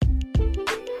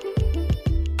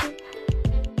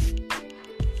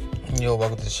Yo,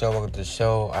 welcome to the show. Welcome to the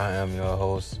show. I am your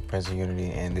host, Prince of Unity,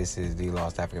 and this is the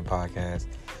Lost African Podcast.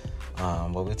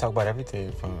 Where we talk about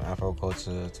everything from Afro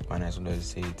culture to financial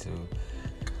literacy to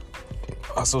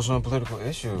social and political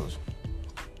issues.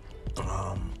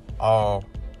 All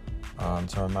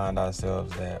to remind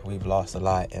ourselves that we've lost a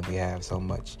lot and we have so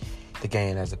much to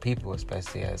gain as a people,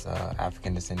 especially as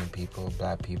African descendant people,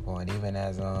 Black people, and even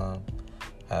as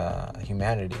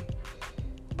humanity.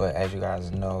 But as you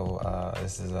guys know,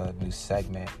 this is a new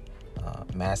segment,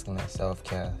 Masculine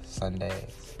Self-Care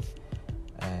Sundays.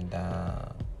 And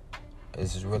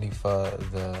this is really for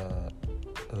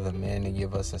the men to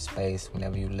give us a space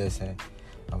whenever you listen.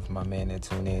 For my men that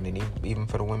tune in, and even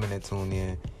for the women that tune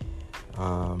in,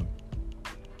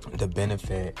 the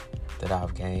benefit that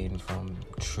I've gained from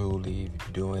truly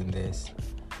doing this.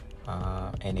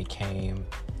 And it came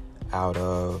out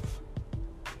of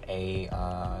a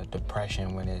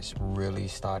depression when it's really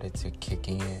started to kick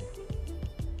in.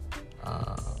 And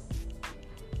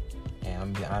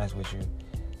I'm gonna be honest with you.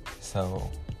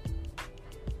 So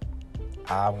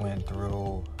I went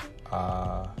through a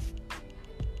lot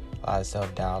of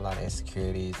self-doubt, a lot of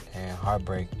insecurities and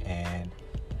heartbreak, and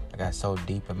I got so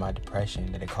deep in my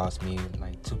depression that it cost me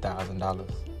like $2,000.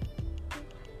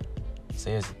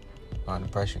 Seriously, my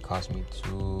depression cost me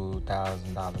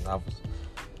 $2,000. I was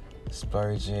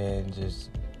splurging,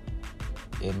 just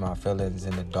in my feelings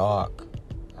in the dark.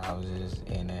 I was just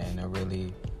in a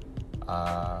really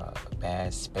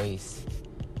bad space,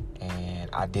 and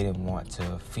I didn't want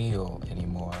to feel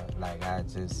anymore.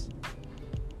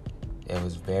 It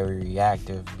was very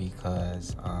reactive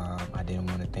because I didn't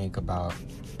want to think about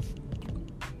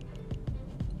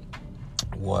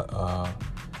what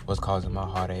was causing my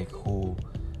heartache,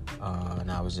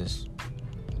 and I was just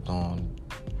doing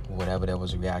whatever that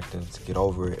was reactive to get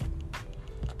over it.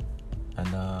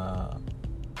 And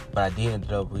but I did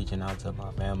end up reaching out to my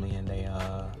family, and they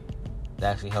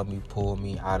actually helped me pull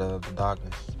me out of the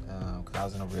darkness, because I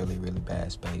was in a really, really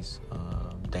bad space,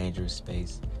 dangerous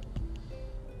space.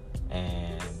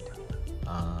 And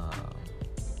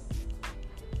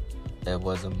there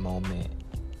was a moment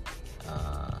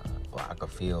where I could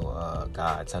feel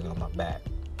God tugging on my back,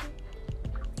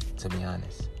 to be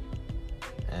honest.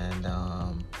 And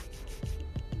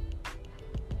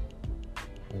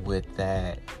with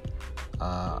that,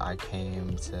 I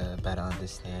came to better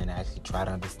understand, actually try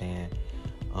to understand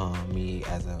me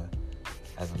as a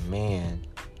man.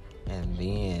 And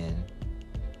then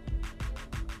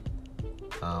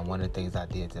one of the things I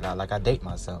did I date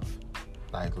myself.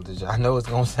 Like, I know it's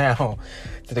gonna sound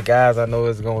to the guys, I know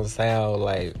it's gonna sound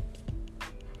like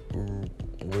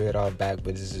weird off back,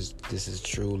 but this is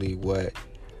truly what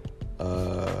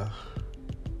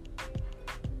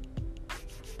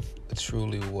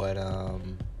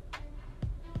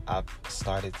I've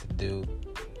started to do.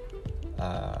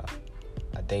 I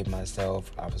date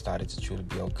myself. I've started to truly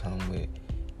be okay with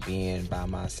being by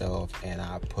myself, and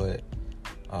I put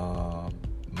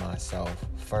myself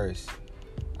first.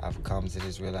 I've come to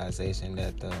this realization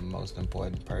that the most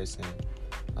important person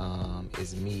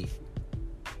is me.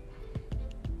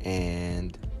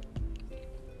 And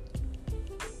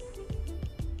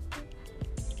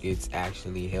it's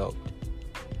actually helped.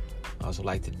 Also,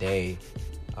 like today,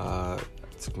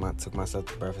 took myself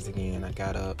to breakfast again. I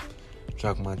got up,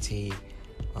 drank my tea,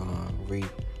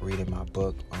 reading my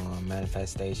book on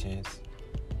manifestations,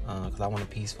 because I want a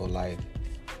peaceful life.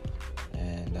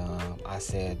 And I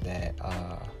said that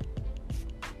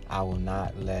I will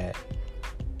not let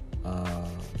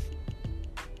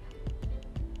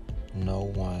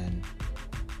no one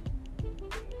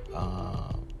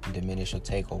diminish or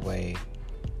take away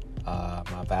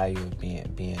my value of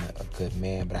being a good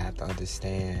man, but I have to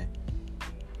understand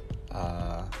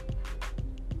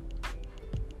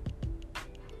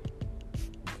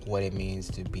what it means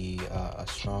to be a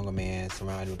stronger man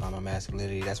surrounded by my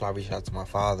masculinity. That's why I reached out to my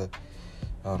father.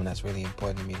 That's really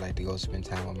important to me, like to go spend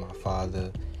time with my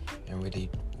father and really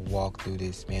walk through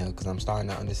this, man, because I'm starting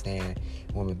to understand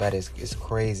women better. It's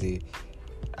crazy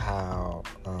how,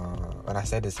 and I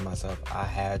said this to myself,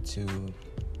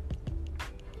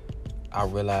 I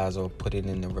realized, or put it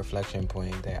in the reflection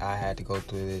point, that I had to go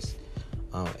through this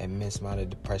immense amount of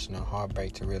depression and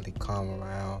heartbreak to really come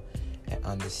around and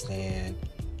understand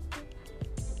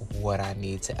what I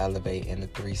need to elevate in the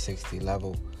 360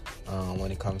 level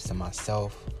when it comes to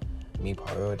myself, me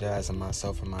prioritizing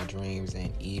myself and my dreams,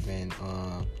 and even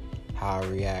how I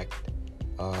react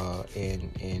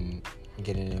in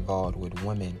getting involved with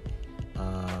women.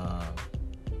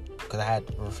 Because I had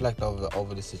to reflect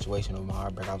over the situation of my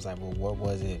heartbreak. I was like, well, what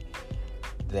was it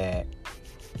that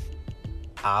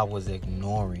I was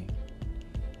ignoring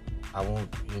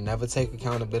You never take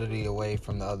accountability away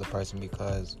from the other person,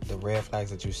 because the red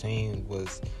flags that you seen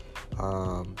was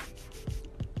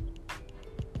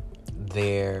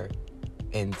their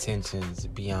intentions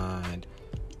beyond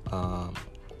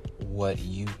what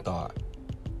you thought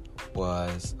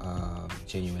was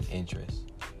genuine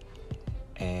interest.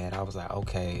 And I was like,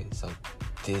 okay, so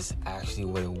this actually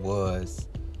what it was.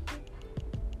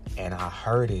 And I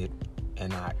heard it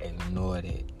and I ignored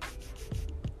it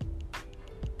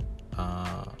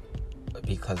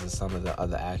because of some of the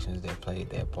other actions that played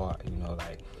their part,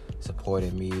 like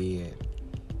supporting me and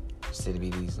sending me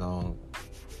these long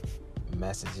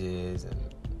messages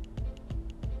and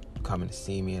coming to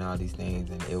see me and all these things.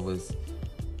 And it was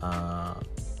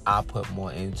I put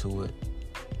more into it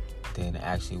than it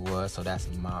actually was. So that's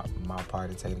my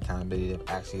part of taking accountability, of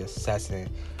actually assessing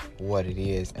what it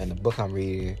is. And the book I'm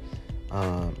reading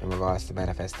in regards to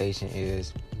manifestation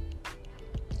is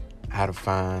How to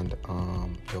Find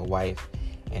Your Wife,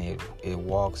 and it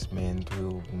walks men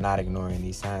through not ignoring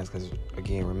these signs. Because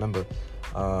again, remember,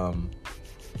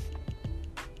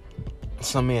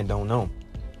 some men don't know.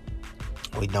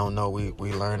 We don't know.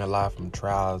 We learn a lot from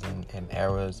trials and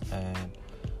errors, and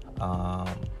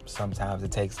sometimes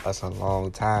it takes us a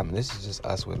long time, and this is just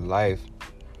us with life,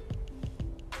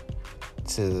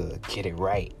 to get it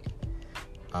right.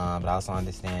 But I also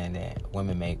understand that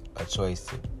women make a choice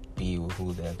to be with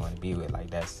who they're going to be with. Like,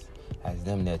 that's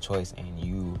them their choice, and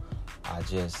you are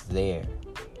just there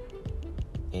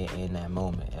in that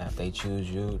moment. And if they choose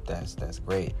you, that's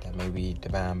great. That may be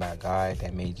divine by God.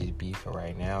 That may just be for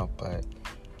right now, but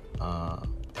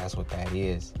that's what that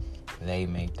is. They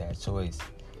make that choice.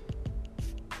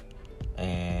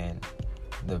 And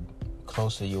the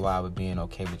closer you are with being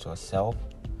okay with yourself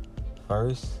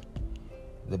first,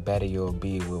 the better you'll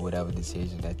be with whatever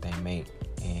decision that they make,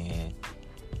 and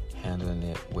handling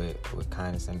it with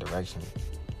kindness and direction.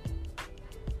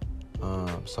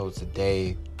 So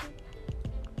today,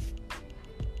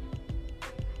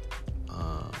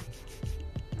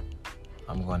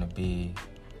 I'm going to be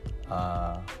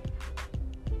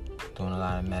doing a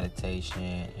lot of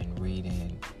meditation and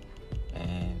reading,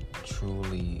 and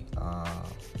truly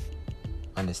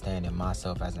understanding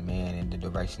myself as a man and the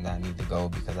direction that I need to go,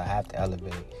 because I have to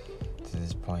elevate to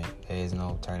this point. There is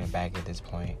no turning back at this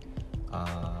point.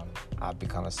 I've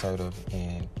become assertive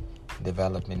in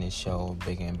developing this show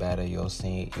bigger and better. You'll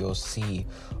see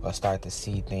or start to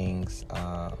see things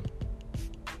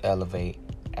elevate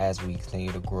as we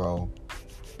continue to grow.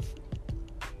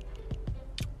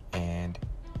 And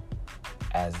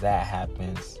as that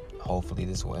happens, hopefully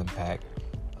this will impact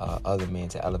other men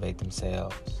to elevate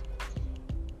themselves.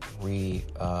 Read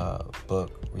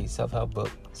self-help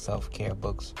books, self-care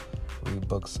books, read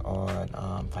books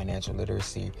on financial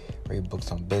literacy, read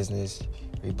books on business,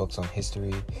 read books on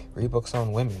history, read books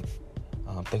on women.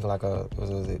 Think like a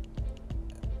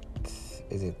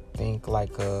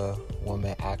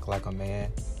woman, act like a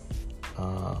man.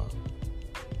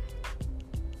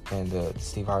 And the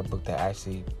Steve Harvey book that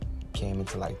actually came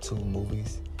into like 2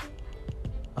 movies.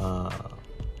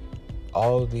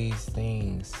 All these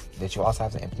things that you also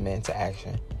have to implement into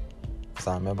action. Because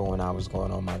I remember when I was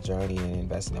going on my journey and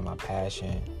investing in my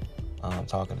passion,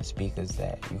 talking to speakers,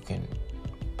 that you can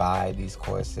buy these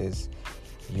courses,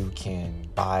 you can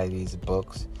buy these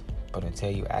books, but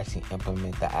until you actually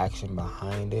implement the action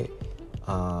behind it,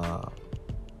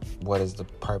 what is the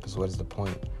purpose? What is the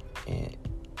point? And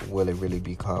will it really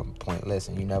become pointless?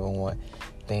 And you never want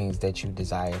things that you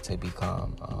desire to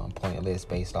become pointless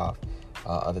based off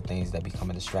other things that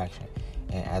become a distraction.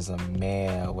 And as a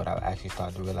man, what I've actually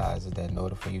started to realize is that in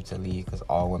order for you to lead, because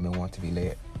all women want to be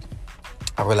led,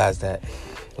 I realized that,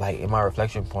 like, in my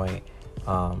reflection point,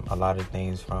 a lot of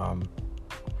things from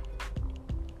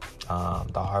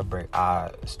the heartbreak, I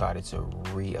started to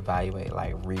reevaluate,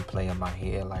 like replay in my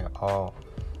head, like, oh,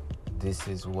 this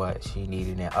is what she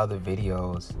needed. In other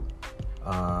videos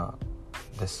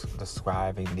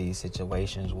describing these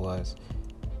situations was,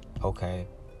 okay,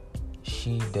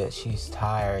 she's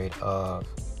tired of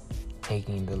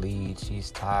taking the lead. She's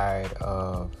tired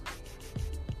of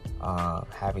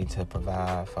having to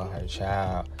provide for her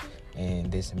child in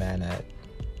this manner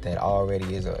that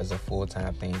already is a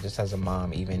full-time thing. Just as a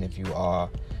mom, even if you are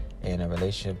in a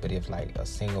relationship, but if like a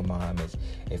single mom,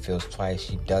 it feels twice.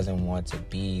 She doesn't want to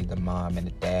be the mom and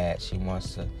the dad. She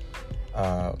wants to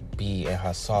be in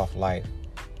her soft life,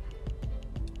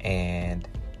 and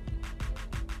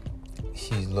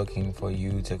she's looking for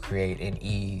you to create an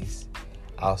ease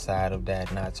outside of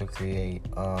that, not to create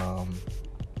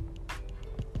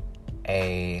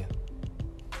a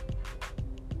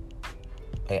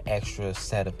extra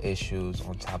set of issues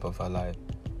on top of her life.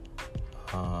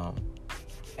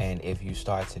 And if you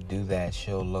start to do that,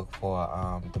 she'll look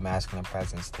for the masculine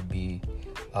presence to be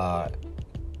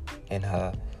in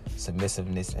her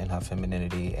submissiveness and her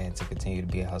femininity, and to continue to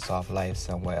be in her soft life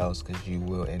somewhere else, because you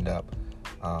will end up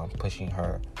pushing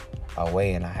her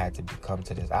away. And I had to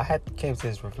came to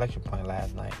this reflection point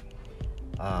last night.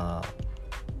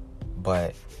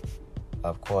 But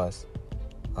of course,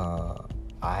 I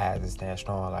had to stand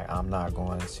strong. Like, I'm not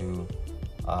going to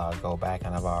go back,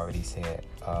 and I've already said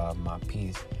my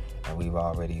piece, and we've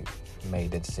already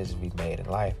made the decisions we've made in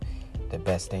life. The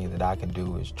best thing that I can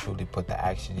do is truly put the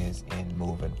action in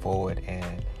moving forward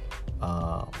and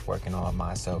working on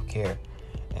my self-care.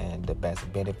 And the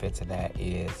best benefit to that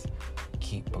is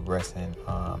keep progressing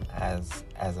as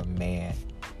a man.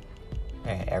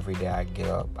 And every day I get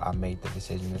up, I make the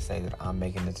decision to say that I'm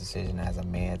making the decision as a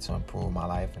man to improve my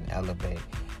life and elevate.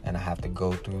 And I have to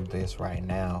go through this right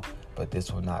now, but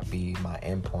this will not be my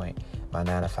end point. My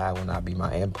 9 to 5 will not be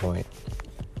my end point.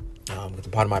 With the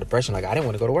part of my depression, like, I didn't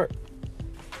want to go to work.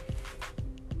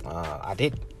 I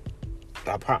did.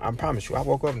 I promise you. I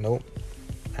woke up, nope,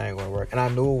 I ain't going to work. And I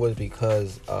knew it was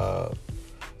because of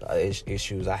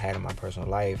issues I had in my personal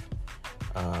life.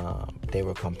 They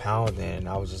were compounding, and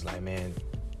I was just like, man,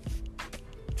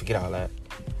 forget all that.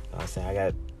 I'm saying,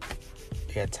 I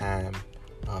got time,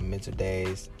 mental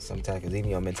days sometimes, because even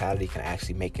your mentality can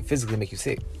actually physically make you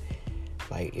sick.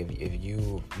 Like, if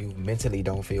you mentally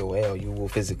don't feel well, you will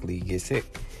physically get sick.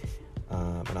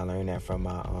 And I learned that from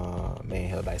my Man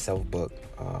Heal Thyself book.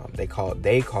 They call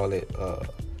it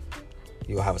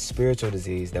you'll have a spiritual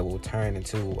disease that will turn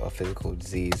into a physical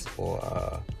disease,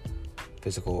 or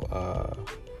physical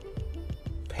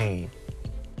pain.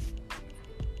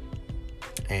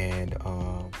 And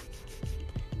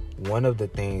one of the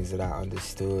things that I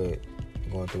understood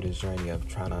going through this journey of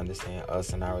trying to understand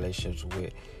us and our relationships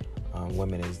with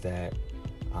women is that,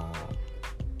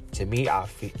 to me, I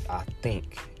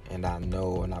think, and I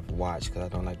know, and I've watched, because I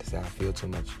don't like to say I feel too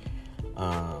much.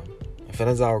 And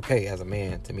feelings are okay as a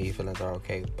man. To me, feelings are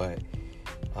okay, but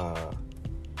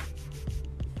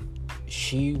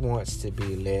she wants to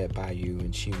be led by you,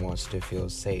 and she wants to feel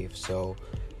safe. So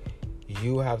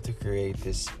you have to create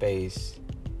this space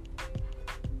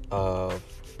of,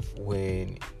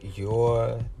 when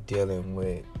you're dealing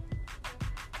with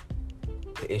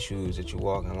the issues that you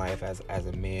walk in life as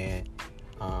a man,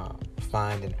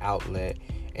 find an outlet,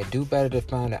 and do better to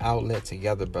find an outlet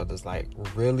together, brothers. Like,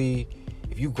 really,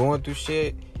 if you going through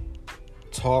shit,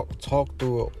 talk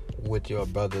through it with your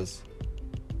brothers,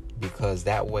 because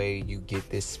that way you get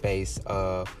this space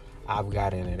of, I've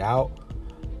gotten it out,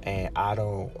 and I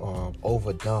don't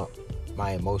overdump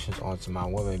my emotions onto my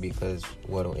woman, because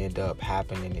what'll end up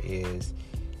happening is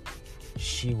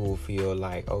she will feel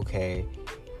like, okay,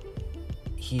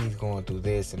 he's going through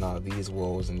this and all these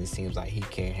woes, and it seems like he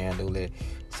can't handle it.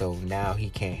 So now he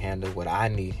can't handle what I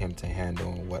need him to handle,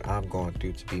 and what I'm going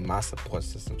through to be my support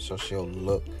system. So she'll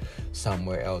look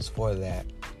somewhere else for that.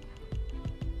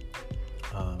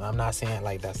 I'm not saying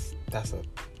like that's a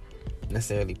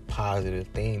necessarily positive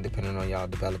thing, depending on y'all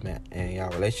development and y'all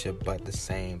relationship, but at the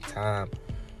same time,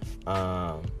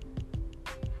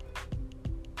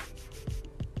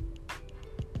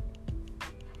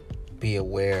 be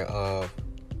aware of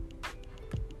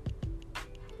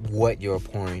what you're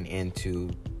pouring into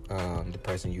the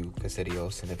person you consider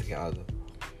your significant other,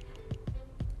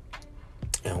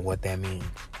 and what that means,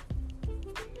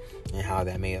 and how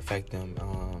that may affect them.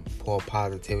 Pour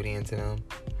positivity into them,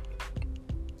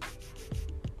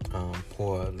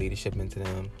 pour leadership into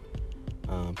them,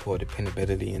 pour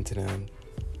dependability into them,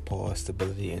 pour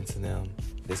stability into them.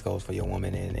 This goes for your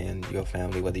woman and your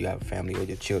family, whether you have a family or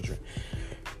your children,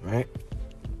 right?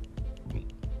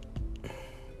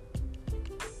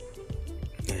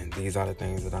 And these are the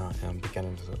things that I am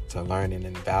beginning to learn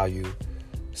and value.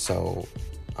 So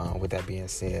with that being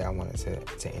said, I wanted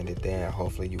to end it there.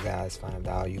 Hopefully you guys find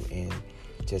value in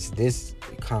just this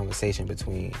conversation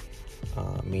between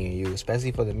me and you,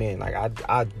 especially for the men. Like,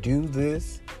 I do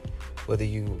this, whether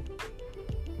you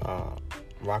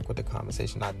rock with the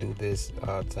conversation, I do this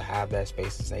to have that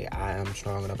space to say, I am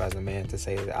strong enough as a man to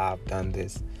say that I've done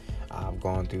this, I've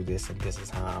gone through this, and this is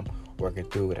how I'm working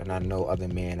through it. And I know other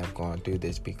men have gone through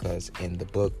this, because in the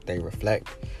book they reflect.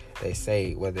 They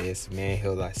say, whether it's Man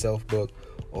Heal Thyself book,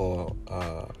 or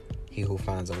He Who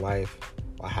Finds a Wife,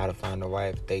 or How to Find a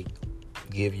Wife, they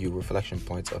give you reflection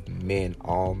points of men,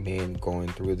 all men going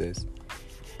through this.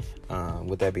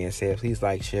 With that being said, please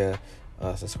like, share,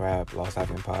 subscribe, Lost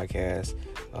African Podcast.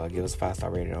 Give us a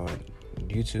 5-star rating on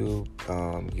YouTube.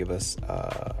 Give us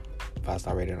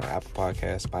 5-star rating on Apple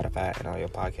Podcasts, Spotify, and all your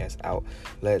podcast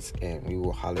outlets. And we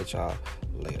will holler at y'all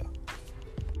Later.